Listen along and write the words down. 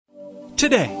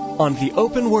today on The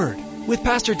Open Word with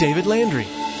Pastor David Landry.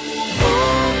 Open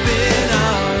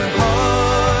our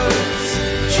hearts,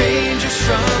 change us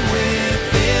from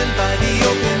within by the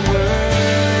open word.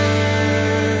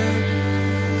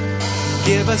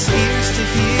 Give us ears to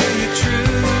hear your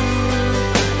truth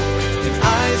and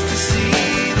eyes to see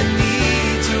the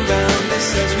needs around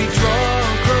us as we draw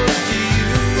close to you.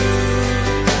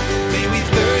 May we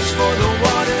thirst for the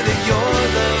water that your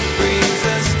love brings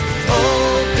us.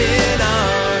 Open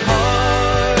our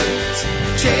hearts,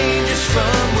 change us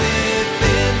from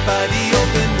within by the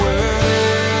open word.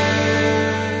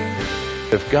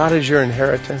 If God is your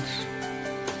inheritance,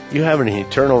 you have an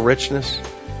eternal richness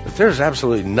that there's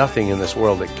absolutely nothing in this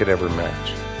world that could ever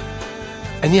match.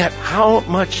 And yet, how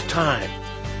much time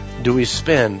do we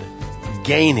spend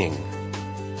gaining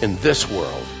in this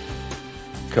world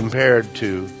compared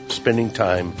to spending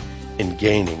time in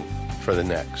gaining for the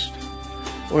next?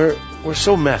 We're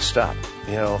so messed up,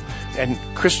 and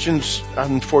Christians,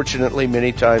 unfortunately,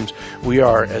 many times we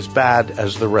are as bad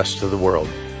as the rest of the world.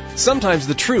 Sometimes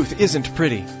the truth isn't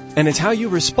pretty, and it's how you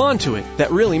respond to it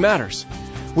that really matters.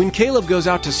 When Caleb goes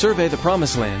out to survey the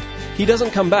Promised Land, he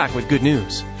doesn't come back with good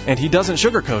news, and he doesn't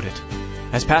sugarcoat it.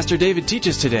 As Pastor David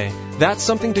teaches today, that's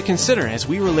something to consider as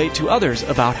we relate to others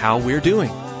about how we're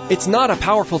doing. It's not a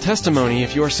powerful testimony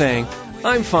if you're saying,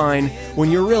 "I'm fine,"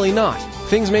 when you're really not.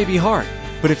 Things may be hard,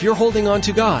 but if you're holding on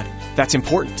to God, that's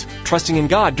important. Trusting in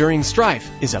God during strife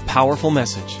is a powerful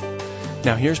message.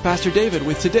 Now here's Pastor David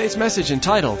with today's message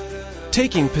entitled,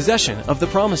 Taking Possession of the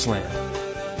Promised Land.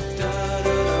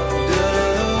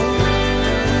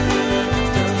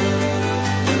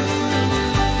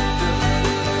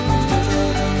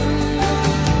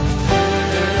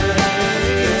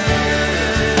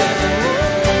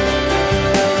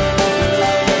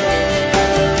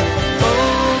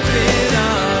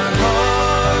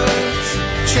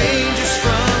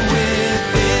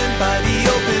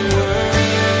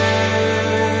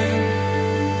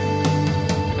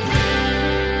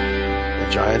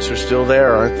 Are still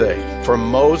there, aren't they? For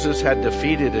Moses had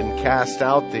defeated and cast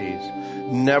out these.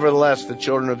 Nevertheless, the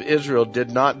children of Israel did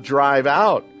not drive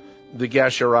out the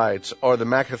Geshurites or the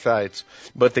Maccathites,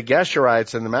 but the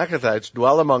Geshurites and the Maccathites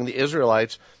dwell among the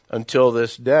Israelites until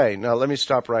this day. Now, let me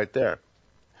stop right there.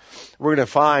 We're going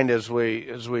to find as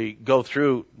we go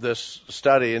through this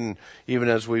study, and even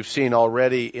as we've seen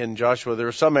already in Joshua, there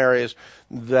are some areas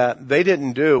that they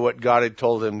didn't do what God had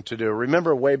told them to do.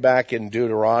 Remember way back in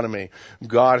Deuteronomy,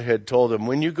 God had told them,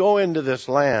 when you go into this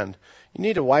land, you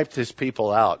need to wipe these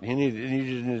people out. You need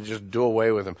to just do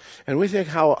away with them. And we think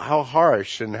how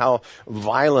harsh and how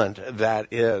violent that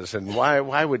is, and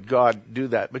why would God do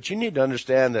that? But you need to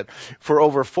understand that for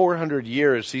over 400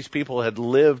 years, these people had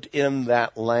lived in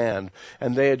that land,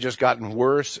 and they had just gotten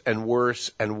worse and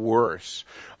worse and worse.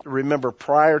 Remember,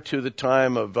 prior to the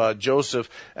time of Joseph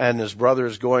and his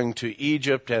brothers going to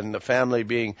Egypt and the family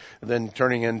being then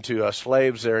turning into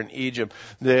slaves there in Egypt,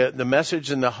 the message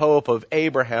and the hope of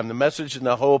Abraham, the message and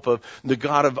the hope of the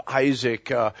God of Isaac,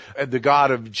 the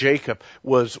God of Jacob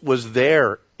was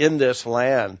there in this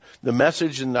land. The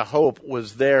message and the hope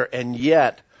was there, and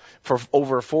yet for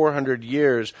over 400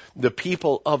 years, the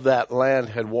people of that land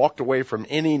had walked away from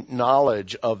any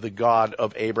knowledge of the God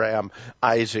of Abraham,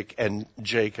 Isaac, and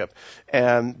Jacob.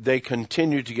 And they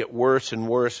continued to get worse and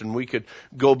worse. And we could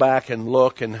go back and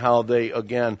look and how they,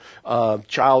 again,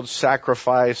 child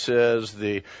sacrifices,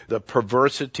 the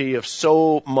perversity of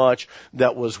so much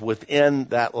that was within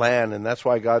that land. And that's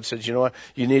why God says, you know what,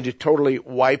 you need to totally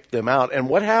wipe them out. And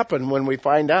what happened when we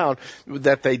find out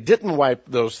that they didn't wipe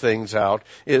those things out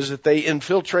is that they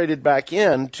infiltrated back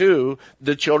into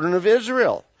the children of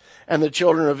Israel. And the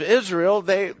children of Israel,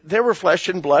 they were flesh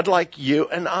and blood like you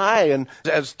and I. And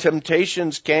as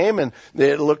temptations came and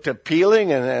they looked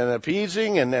appealing and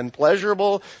appeasing and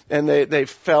pleasurable, and they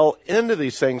fell into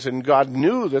these things, and God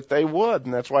knew that they would.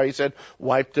 And that's why he said,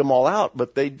 wipe them all out.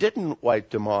 But they didn't wipe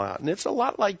them all out. And it's a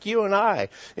lot like you and I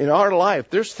in our life.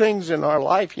 There's things in our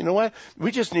life, you know what,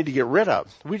 we just need to get rid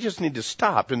of. We just need to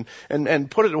stop and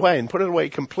put it away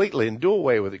completely and do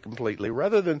away with it completely,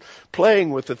 rather than playing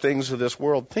with the things of this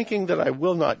world, thinking that I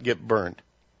will not get burned.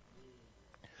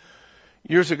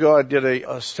 Years ago, I did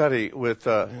a study with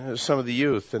some of the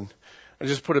youth, and I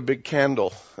just put a big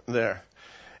candle there.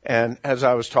 And as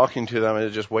I was talking to them, I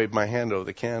just waved my hand over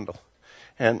the candle.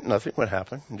 And nothing would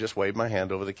happen. I just waved my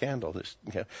hand over the candle.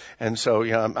 And so,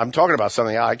 I'm talking about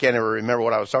something. I can't ever remember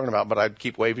what I was talking about, but I'd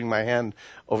keep waving my hand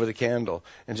over the candle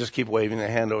and just keep waving the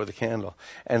hand over the candle.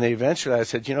 And eventually I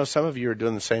said, some of you are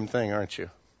doing the same thing, aren't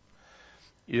you?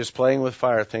 You're just playing with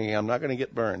fire thinking, I'm not going to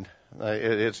get burned.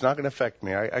 It's not going to affect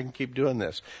me. I can keep doing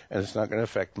this, and it's not going to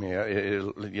affect me.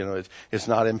 It's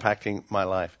not impacting my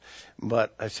life.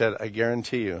 But I said, I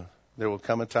guarantee you, there will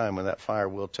come a time when that fire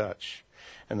will touch,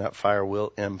 and that fire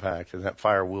will impact, and that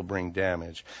fire will bring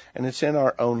damage. And it's in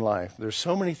our own life. There's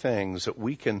so many things that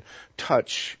we can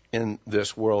touch in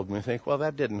this world, and we think, well,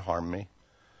 that didn't harm me.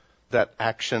 That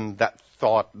action, that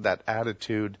thought, that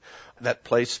attitude, that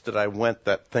place that I went,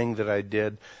 that thing that I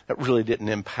did, that really didn't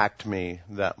impact me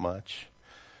that much.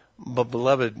 But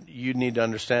beloved, you need to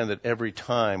understand that every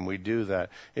time we do that,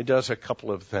 it does a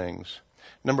couple of things.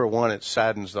 Number one, it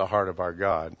saddens the heart of our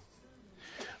God.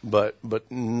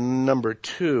 But number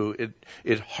two,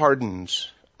 it hardens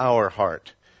our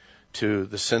heart to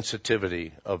the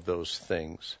sensitivity of those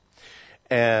things.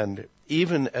 And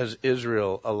even as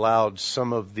Israel allowed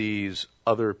some of these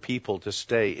other people to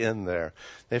stay in there,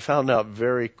 they found out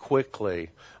very quickly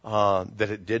that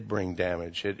it did bring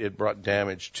damage. It brought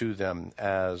damage to them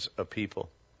as a people.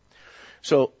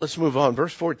 So let's move on.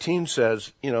 Verse 14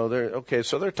 says, so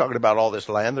they're talking about all this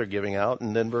land they're giving out.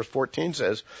 And then verse 14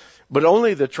 says, but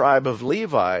only the tribe of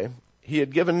Levi he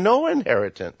had given no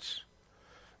inheritance.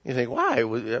 You think, why?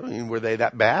 Were they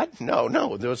that bad?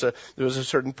 No. There was a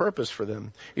certain purpose for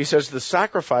them. He says, the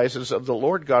sacrifices of the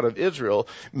Lord God of Israel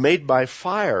made by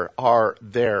fire are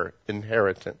their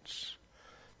inheritance,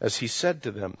 as he said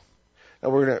to them. Now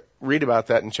we're going to read about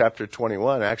that in chapter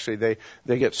 21. Actually,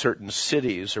 they get certain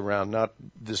cities around, not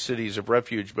the cities of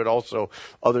refuge, but also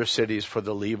other cities for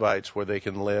the Levites where they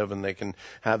can live and they can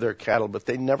have their cattle, but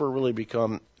they never really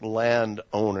become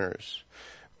landowners.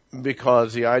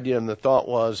 Because the idea and the thought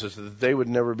is that they would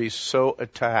never be so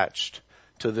attached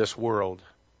to this world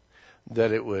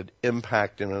that it would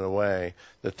impact them in a way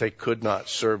that they could not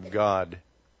serve God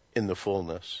in the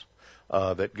fullness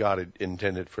that God had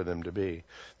intended for them to be.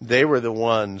 They were the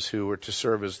ones who were to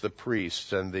serve as the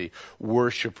priests and the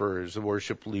worshipers, the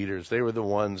worship leaders. They were the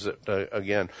ones that,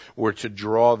 again, were to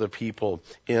draw the people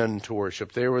into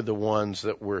worship. They were the ones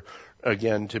that were,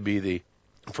 again, to be the,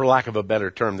 for lack of a better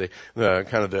term, the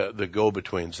kind of the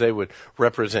go-betweens. They would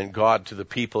represent God to the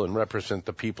people and represent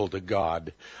the people to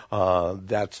God.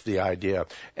 That's the idea.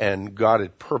 And God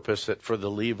had purposed it for the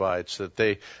Levites that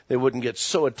they wouldn't get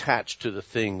so attached to the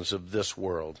things of this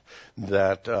world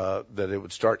that it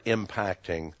would start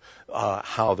impacting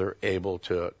how they're able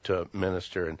to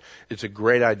minister. And it's a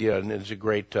great idea and it's a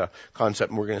great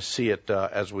concept, and we're going to see it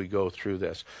as we go through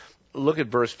this. Look at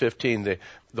verse 15,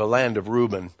 the land of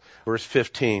Reuben. Verse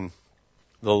 15,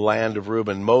 the land of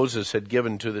Reuben. Moses had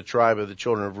given to the tribe of the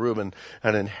children of Reuben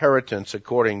an inheritance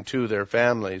according to their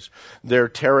families. Their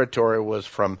territory was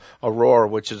from Aroer,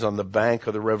 which is on the bank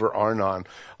of the river Arnon,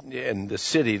 and the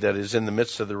city that is in the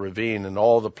midst of the ravine, and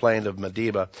all the plain of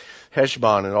Medeba,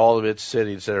 Heshbon and all of its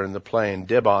cities that are in the plain,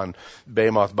 Dibon,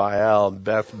 Bamoth Baal,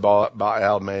 Beth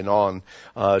Baal Menon,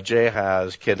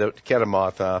 Jahaz,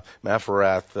 Kedemoth,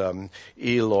 Maphareth,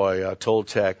 Eloi,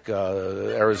 Toltec,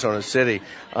 Arizona City,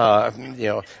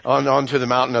 on to the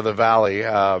mountain of the valley,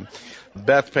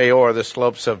 Beth Peor, the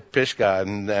slopes of Pisgah,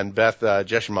 and Beth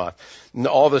Jeshimoth,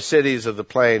 all the cities of the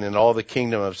plain, and all the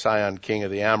kingdom of Sihon, king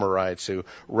of the Amorites, who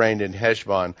reigned in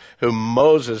Heshbon, whom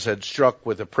Moses had struck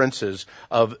with the princes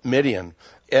of Midian,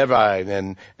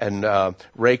 Evi and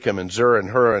Racham and Zur and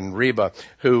Hur and Reba,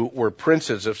 who were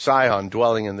princes of Sihon,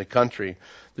 dwelling in the country.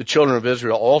 The children of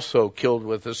Israel also killed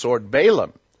with the sword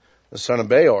Balaam, the son of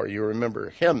Beor. You remember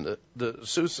him, the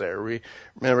soothsayer.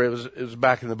 Remember, it was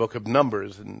back in the book of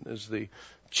Numbers, and as the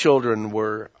children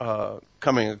were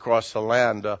coming across the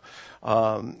land,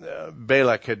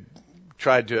 Balak had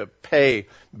tried to pay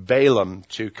Balaam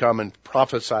to come and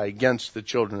prophesy against the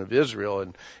children of Israel.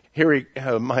 And here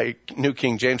my New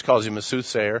King James calls him a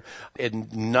soothsayer. In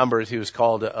Numbers, he was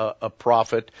called a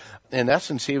prophet. In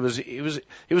essence, he was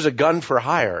a gun for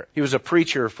hire. He was a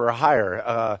preacher for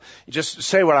hire. Just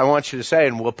say what I want you to say,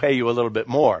 and we'll pay you a little bit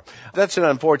more. That's an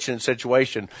unfortunate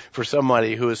situation for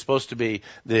somebody who is supposed to be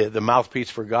the mouthpiece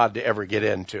for God to ever get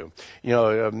into.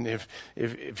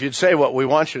 If you'd say what we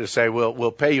want you to say,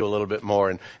 we'll pay you a little bit more.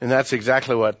 And that's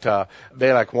exactly what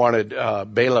Balak wanted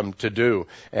Balaam to do.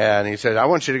 And he said, I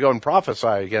want you to go and prophesy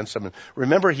against him. And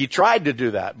remember, he tried to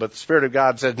do that, but the Spirit of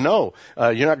God said, no,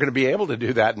 you're not going to be able to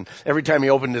do that. And every time he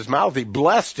opened his mouth, he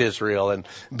blessed Israel. And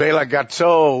Balak got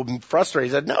so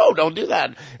frustrated, he said, no, don't do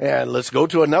that. And let's go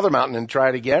to another mountain and try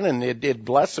it again. And it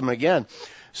blessed him again.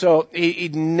 So he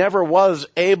never was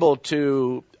able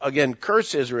to, again,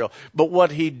 curse Israel. But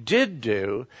what he did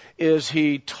do is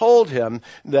he told him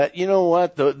that, you know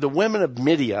what, the women of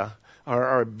Midian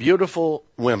are beautiful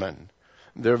women.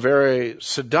 They're very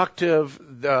seductive.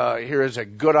 Here is a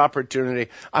good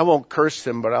opportunity. I won't curse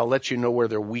them, but I'll let you know where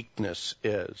their weakness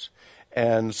is.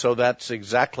 And so that's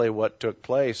exactly what took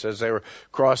place. As they were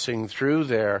crossing through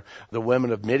there, the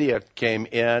women of Midian came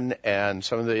in, and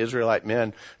some of the Israelite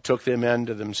men took them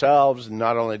into themselves. And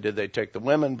not only did they take the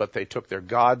women, but they took their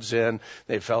gods in.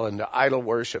 They fell into idol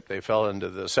worship. They fell into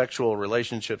the sexual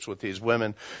relationships with these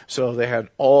women. So they had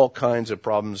all kinds of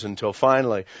problems until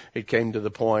finally it came to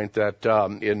the point that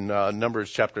in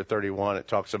Numbers chapter 31, it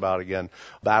talks about, again,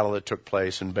 battle that took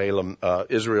place, and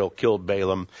Israel killed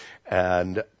Balaam.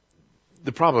 And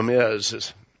the problem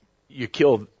is you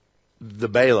killed the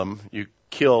Balaam, you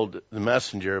killed the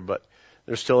messenger, but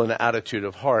there's still an attitude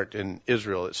of heart in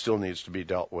Israel that still needs to be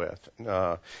dealt with.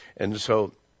 And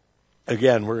so,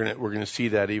 again, we're gonna see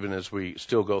that even as we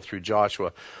still go through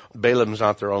Joshua. Balaam's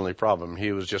not their only problem.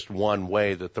 He was just one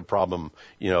way that the problem,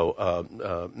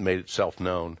 made itself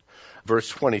known. Verse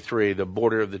 23, the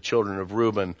border of the children of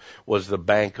Reuben was the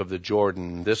bank of the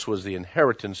Jordan. This was the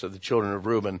inheritance of the children of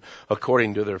Reuben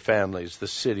according to their families, the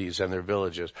cities and their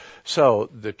villages. So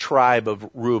the tribe of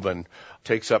Reuben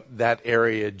takes up that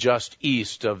area just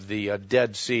east of the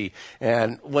Dead Sea.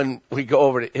 And when we go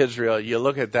over to Israel, you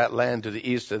look at that land to the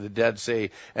east of the Dead Sea,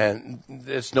 and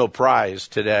it's no prize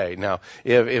today. Now,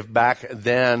 if back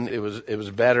then it was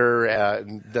better,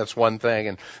 that's one thing.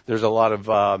 And there's a lot of,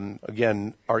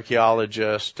 again,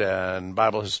 archaeologists and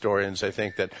Bible historians, I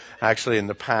think, that actually in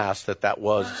the past that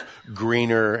was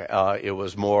greener. It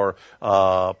was more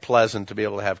pleasant to be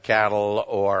able to have cattle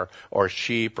or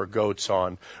sheep or goats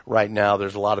on. Right now,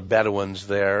 there's a lot of Bedouins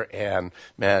there, and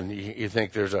man, you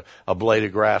think there's a blade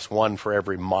of grass, one for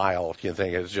every mile. You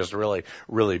think it's just really,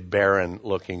 really barren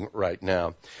looking right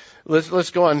now.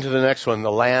 Let's go on to the next one,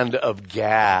 the land of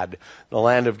Gad. The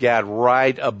land of Gad,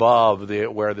 right above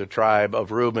where the tribe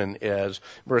of Reuben is.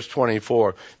 Verse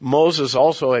 24. Moses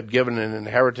also had given an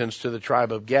inheritance to the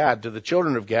tribe of Gad, to the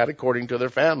children of Gad, according to their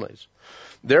families.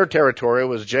 Their territory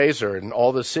was Jazer and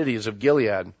all the cities of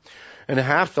Gilead, and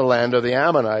half the land of the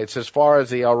Ammonites as far as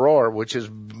the Aror, which is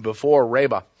before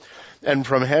Reba, and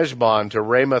from Heshbon to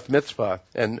Ramoth Mitzpah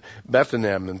and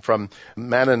Bethlehem, and from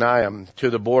Mananaim to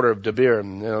the border of Debir,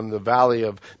 and the valley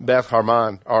of Beth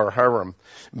Harmon, or Haram,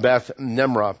 Beth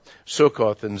Nimrah,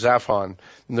 Sukkoth, and Zaphon,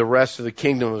 and the rest of the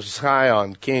kingdom of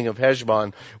Sihon, king of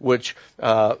Heshbon, which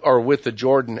are with the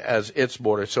Jordan as its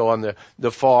border. So on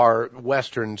the far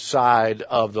western side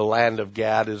of the land of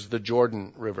Gad is the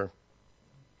Jordan River.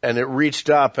 And it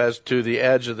reached up as to the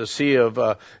edge of the Sea of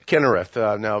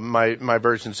Kinnereth. Now, my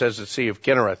version says the Sea of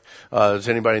Kinnereth. Does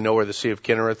anybody know where the Sea of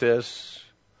Kinnereth is?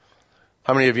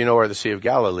 How many of you know where the Sea of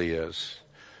Galilee is?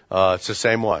 It's the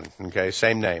same one, okay,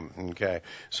 same name, okay.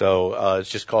 So it's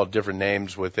just called different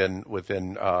names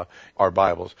within our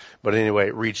Bibles. But anyway,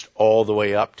 it reached all the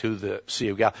way up to the Sea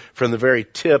of Galilee. From the very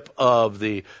tip of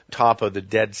the top of the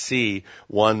Dead Sea,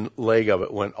 one leg of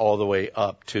it went all the way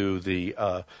up to the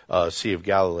Sea of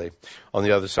Galilee on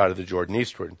the other side of the Jordan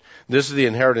eastward. This is the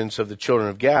inheritance of the children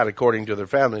of Gad according to their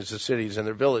families, the cities and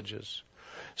their villages.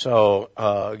 So,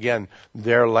 again,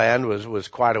 their land was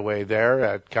quite a way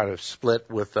there. It kind of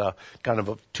split with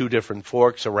two different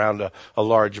forks around a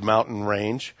large mountain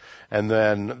range. And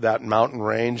then that mountain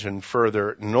range and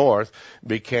further north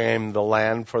became the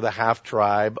land for the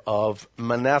half-tribe of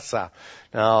Manasseh.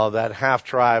 Now, that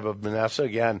half-tribe of Manasseh,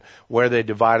 again, where they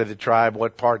divided the tribe,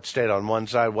 what part stayed on one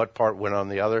side, what part went on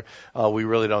the other, we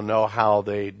really don't know how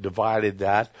they divided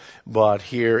that. But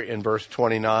here in verse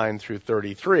 29 through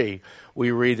 33,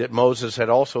 we read that Moses had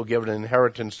also given an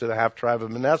inheritance to the half-tribe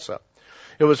of Manasseh.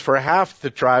 It was for half the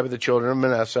tribe of the children of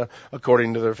Manasseh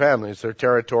according to their families. Their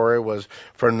territory was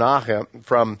from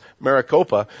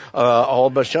Maricopa, all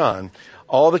Bashan.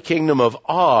 All the kingdom of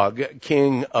Og,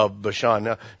 king of Bashan.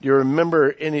 Now, do you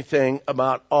remember anything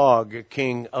about Og,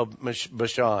 king of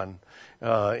Bashan,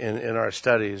 in our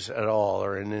studies at all,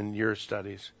 or in your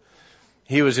studies?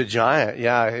 He was a giant.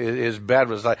 Yeah, his bed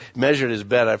was measured his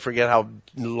bed. I forget how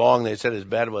long they said his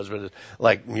bed was, but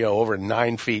it's over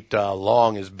 9 feet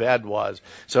long his bed was.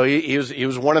 So he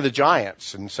was one of the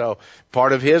giants. And so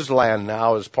part of his land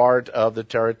now is part of the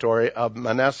territory of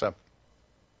Manasseh.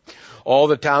 All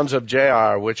the towns of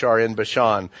Jair, which are in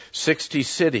Bashan, 60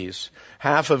 cities,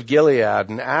 half of Gilead,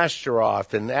 and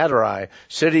Ashtaroth, and Edrei,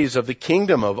 cities of the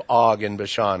kingdom of Og and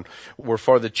Bashan, were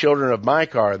for the children of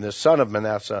Machir, and the son of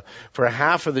Manasseh, for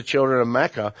half of the children of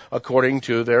Mecca, according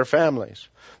to their families.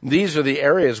 These are the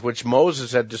areas which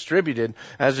Moses had distributed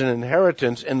as an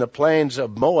inheritance in the plains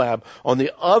of Moab on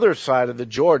the other side of the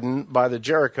Jordan by the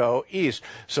Jericho east.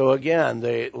 So again,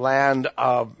 the land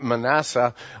of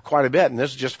Manasseh, quite a bit, and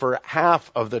this is just for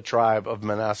half of the tribe of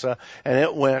Manasseh, and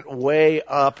it went way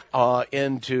up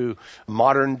into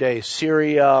modern-day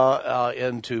Syria,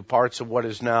 into parts of what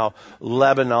is now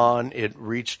Lebanon. It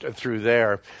reached through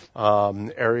there,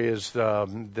 areas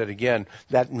that, again,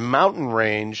 that mountain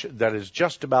range that is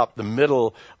just about the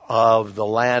middle of the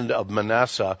land of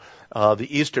Manasseh. The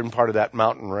eastern part of that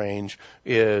mountain range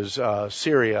is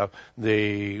Syria.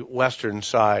 The western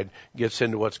side gets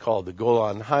into what's called the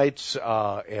Golan Heights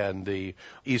and the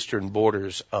eastern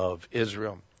borders of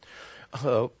Israel.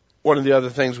 One of the other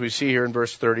things we see here in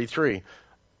verse 33,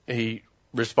 he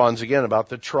responds again about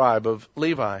the tribe of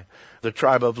Levi. The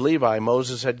tribe of Levi,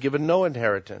 Moses had given no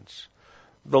inheritance.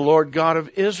 The Lord God of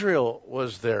Israel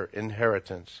was their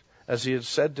inheritance, as he had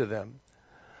said to them.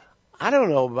 I don't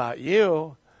know about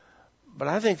you, but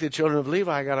I think the children of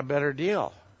Levi got a better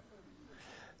deal.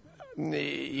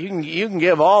 You can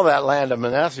give all that land of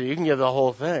Manasseh. You can give the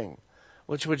whole thing.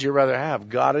 Which would you rather have?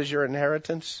 God as your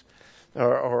inheritance,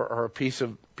 or a piece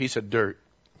of dirt?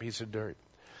 Piece of dirt.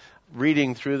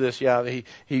 Reading through this,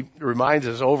 he reminds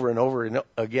us over and over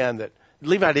again that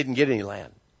Levi didn't get any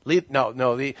land. He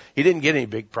didn't get any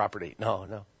big property.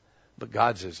 No. But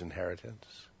God's his inheritance.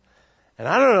 And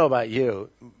I don't know about you.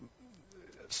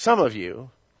 Some of you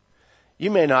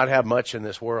may not have much in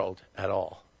this world at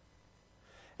all.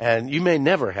 And you may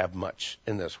never have much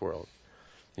in this world.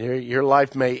 Your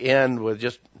life may end with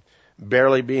just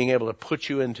barely being able to put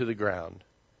you into the ground.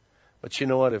 But you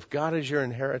know what? If God is your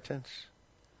inheritance,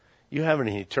 you have an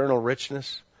eternal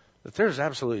richness that there's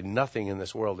absolutely nothing in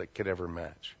this world that could ever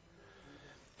match.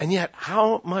 And yet,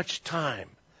 how much time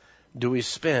do we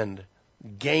spend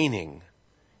gaining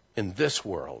in this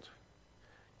world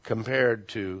compared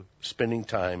to spending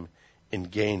time in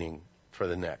gaining for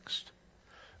the next?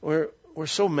 We're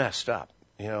so messed up,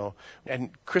 and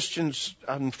Christians,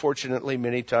 unfortunately,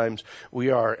 many times we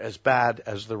are as bad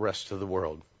as the rest of the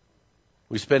world.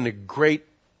 We spend a great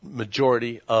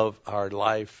majority of our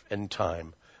life and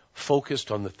time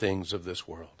focused on the things of this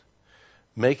world,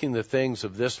 making the things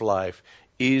of this life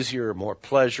easier, more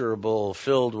pleasurable,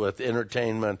 filled with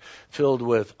entertainment, filled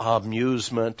with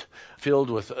amusement, filled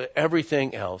with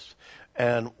everything else.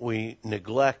 And we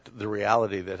neglect the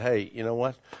reality that, hey, you know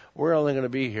what? We're only going to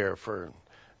be here for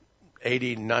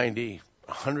 80, 90,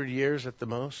 100 years at the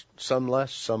most, some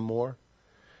less, some more.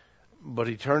 But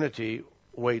eternity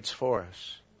waits for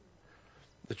us.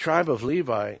 The tribe of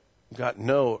Levi got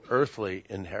no earthly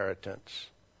inheritance,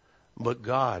 but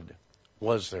God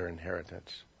was their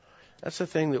inheritance. That's the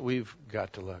thing that we've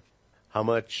got to look. How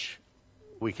much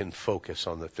we can focus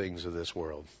on the things of this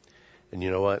world. And you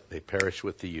know what? They perish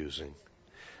with the using.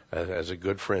 As a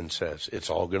good friend says, it's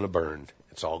all going to burn.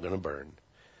 It's all going to burn.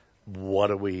 What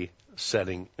are we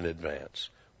setting in advance?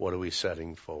 What are we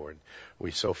setting forward? Are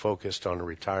we so focused on a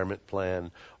retirement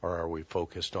plan, or are we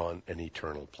focused on an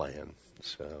eternal plan?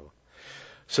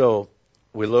 So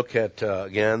we look at,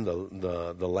 again,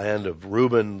 the land of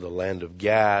Reuben, the land of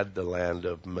Gad, the land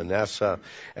of Manasseh,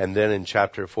 and then in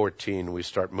chapter 14 we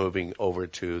start moving over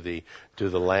to the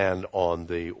land on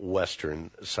the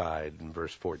western side in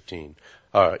verse 14.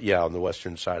 On the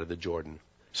western side of the Jordan.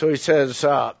 So he says,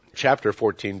 chapter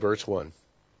 14, verse 1,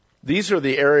 these are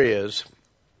the areas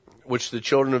which the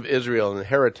children of Israel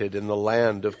inherited in the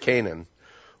land of Canaan,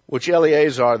 which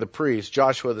Eleazar the priest,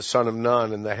 Joshua the son of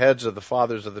Nun, and the heads of the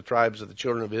fathers of the tribes of the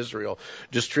children of Israel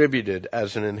distributed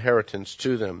as an inheritance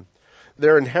to them.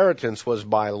 Their inheritance was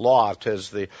by lot, as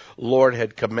the Lord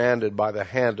had commanded by the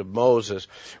hand of Moses,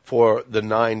 for the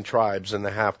 9 tribes and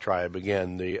the half-tribe,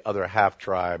 again, the other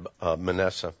half-tribe,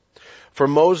 Manasseh. For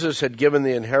Moses had given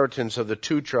the inheritance of the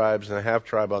 2 tribes and the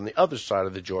half-tribe on the other side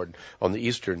of the Jordan, on the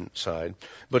eastern side.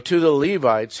 But to the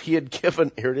Levites he had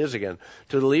given, here it is again,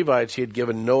 to the Levites he had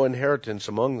given no inheritance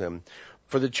among them.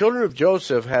 For the children of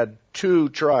Joseph had 2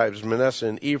 tribes, Manasseh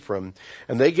and Ephraim,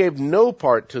 and they gave no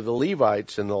part to the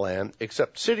Levites in the land,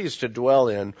 except cities to dwell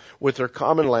in, with their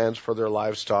common lands for their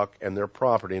livestock and their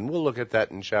property. And we'll look at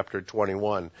that in chapter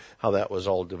 21, how that was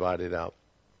all divided out.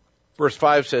 Verse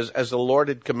 5 says, as the Lord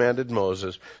had commanded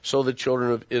Moses, so the children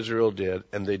of Israel did,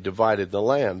 and they divided the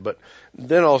land. But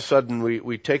then all of a sudden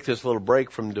we take this little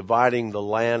break from dividing the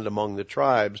land among the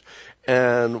tribes,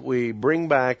 and we bring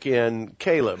back in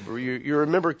Caleb. You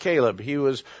remember Caleb. He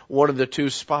was one of the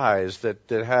two spies that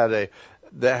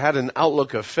had an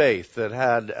outlook of faith, that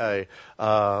had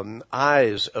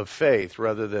eyes of faith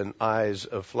rather than eyes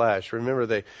of flesh. Remember,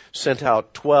 they sent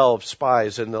out 12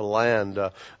 spies in the land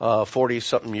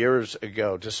 40-something years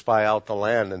ago to spy out the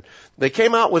land, and they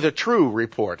came out with a true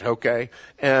report, okay?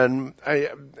 And I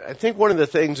think one of the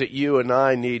things that you and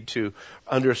I need to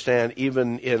understand,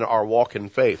 even in our walk in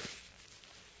faith,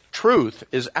 truth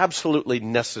is absolutely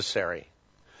necessary.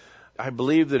 I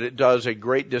believe that it does a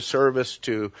great disservice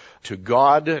to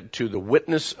God, to the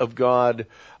witness of God,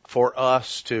 for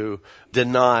us to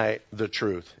deny the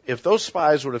truth. If those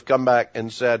spies would have come back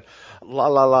and said, la,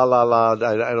 la, la, la, la,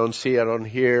 I don't see, I don't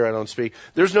hear, I don't speak.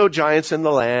 There's no giants in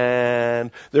the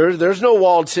land. There's no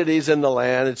walled cities in the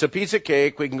land. It's a piece of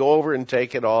cake. We can go over and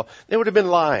take it all. They would have been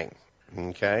lying.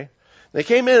 Okay? They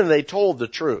came in and they told the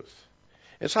truth.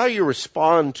 It's how you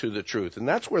respond to the truth. And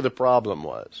that's where the problem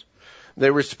was. They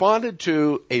responded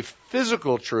to a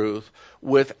physical truth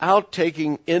without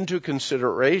taking into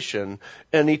consideration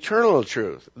an eternal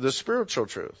truth, the spiritual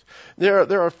truth.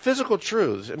 There are physical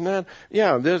truths. And man,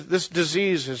 yeah, this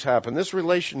disease has happened. This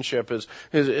relationship has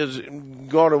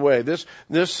gone away. This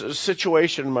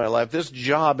situation in my life, this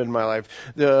job in my life,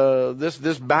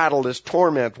 this battle, this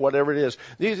torment, whatever it is.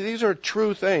 These are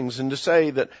true things. And to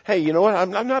say that, hey, you know what?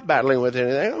 I'm not battling with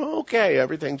anything. Okay,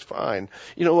 everything's fine.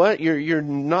 You know what? You're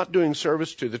not doing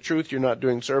service to the truth. You're not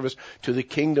doing service to the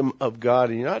kingdom of God.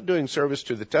 And you're not doing service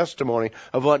to the testimony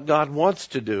of what God wants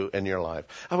to do in your life.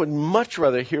 I would much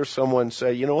rather hear someone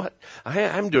say, you know what,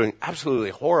 I'm doing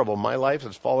absolutely horrible. My life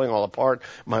is falling all apart.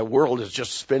 My world is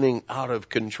just spinning out of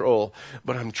control,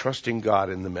 but I'm trusting God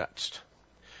in the midst.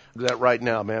 That right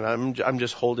now, man, I'm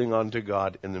just holding on to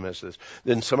God in the midst of this.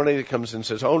 Then somebody that comes and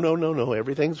says, oh, no,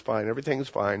 everything's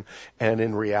fine. And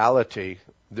in reality,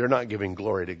 they're not giving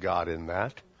glory to God in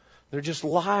that. They're just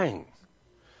lying.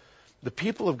 The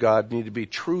people of God need to be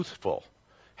truthful.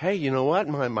 Hey, you know what?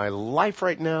 My life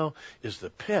right now is the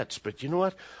pits, but you know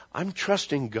what? I'm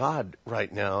trusting God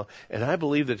right now, and I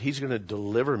believe that He's going to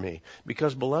deliver me.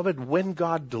 Because, beloved, when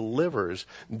God delivers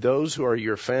those who are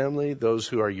your family, those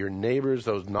who are your neighbors,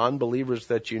 those non-believers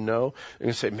that you know, they're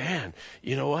going to say, man,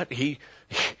 you know what? He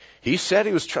said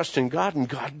he was trusting God, and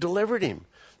God delivered him.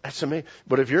 That's amazing.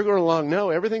 But if you're going along, no,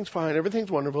 everything's fine,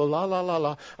 everything's wonderful, la, la, la,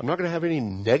 la. I'm not going to have any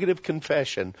negative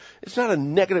confession. It's not a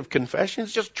negative confession,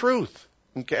 it's just truth.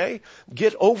 Okay?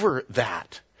 Get over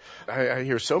that. I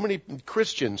hear so many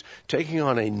Christians taking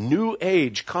on a new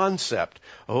age concept.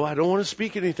 Oh, I don't want to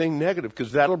speak anything negative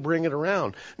because that'll bring it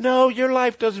around. No, your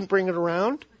life doesn't bring it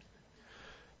around.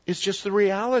 It's just the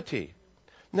reality.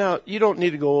 Now, you don't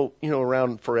need to go,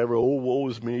 around forever, oh, woe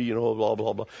is me, blah,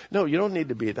 blah, blah. No, you don't need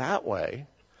to be that way.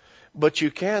 But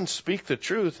you can speak the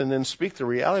truth and then speak the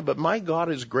reality. But my God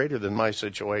is greater than my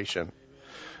situation.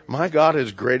 My God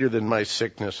is greater than my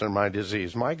sickness and my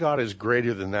disease. My God is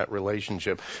greater than that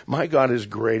relationship. My God is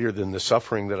greater than the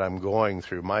suffering that I'm going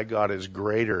through. My God is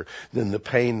greater than the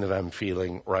pain that I'm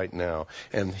feeling right now.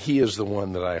 And He is the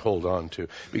one that I hold on to.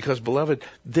 Because, beloved,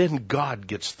 then God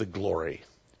gets the glory.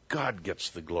 God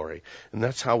gets the glory. And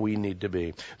that's how we need to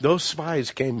be. Those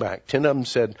spies came back. 10 of them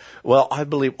said, well, I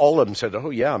believe all of them said, oh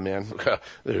yeah, man,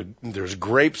 there's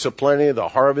grapes aplenty. The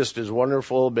harvest is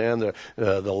wonderful, man.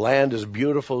 The land is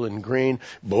beautiful and green.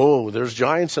 Boom, there's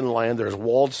giants in the land. There's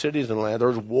walled cities in the land.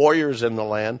 There's warriors in the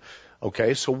land.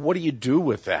 Okay, so what do you do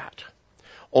with that?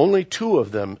 Only 2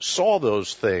 of them saw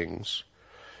those things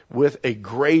with a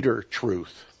greater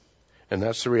truth. And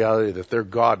that's the reality, that their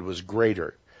God was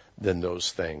greater than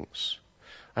those things.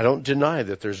 I don't deny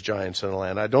that there's giants in the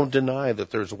land. I don't deny that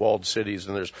there's walled cities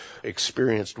and there's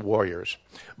experienced warriors.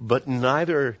 But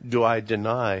neither do I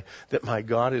deny that my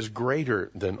God is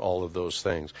greater than all of those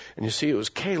things. And you see, it was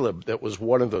Caleb that was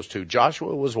one of those 2.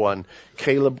 Joshua was one,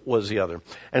 Caleb was the other.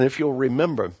 And if you'll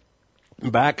remember,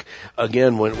 back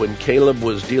again when Caleb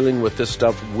was dealing with this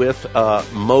stuff with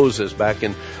Moses back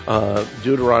in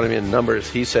Deuteronomy and Numbers,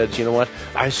 he said, you know what,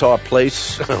 I saw a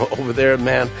place over there,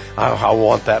 man, I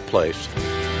want that place.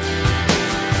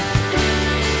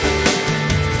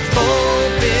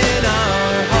 Open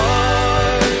our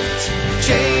hearts,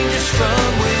 change us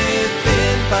from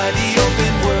within by the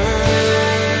open word.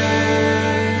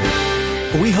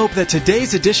 We We hope that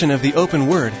today's edition of The Open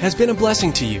Word has been a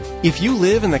blessing to you. If you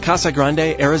live in the Casa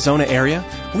Grande, Arizona area,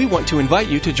 we want to invite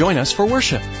you to join us for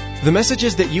worship. The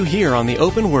messages that you hear on The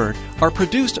Open Word are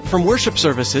produced from worship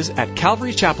services at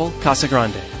Calvary Chapel, Casa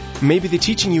Grande. Maybe the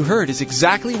teaching you heard is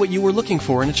exactly what you were looking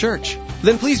for in a church.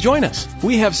 Then please join us.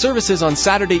 We have services on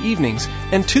Saturday evenings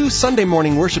and 2 Sunday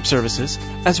morning worship services,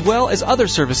 as well as other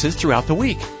services throughout the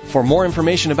week. For more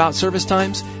information about service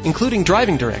times, including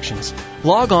driving directions,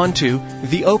 log on to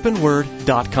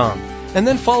theopenword.com and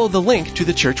then follow the link to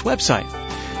the church website.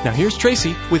 Now here's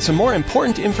Tracy with some more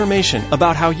important information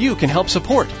about how you can help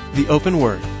support The Open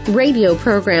Word. Radio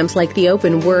programs like The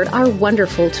Open Word are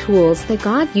wonderful tools that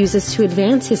God uses to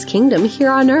advance His kingdom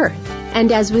here on earth.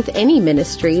 And as with any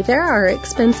ministry, there are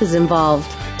expenses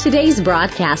involved. Today's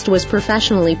broadcast was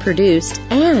professionally produced,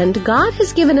 and God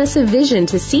has given us a vision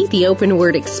to see The Open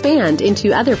Word expand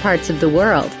into other parts of the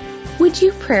world. Would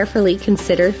you prayerfully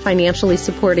consider financially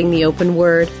supporting The Open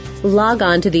Word? Log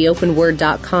on to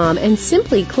theopenword.com and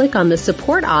simply click on the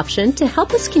support option to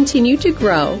help us continue to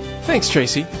grow. Thanks,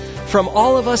 Tracy. From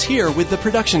all of us here with the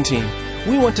production team,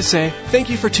 we want to say thank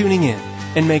you for tuning in,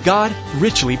 and may God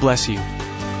richly bless you.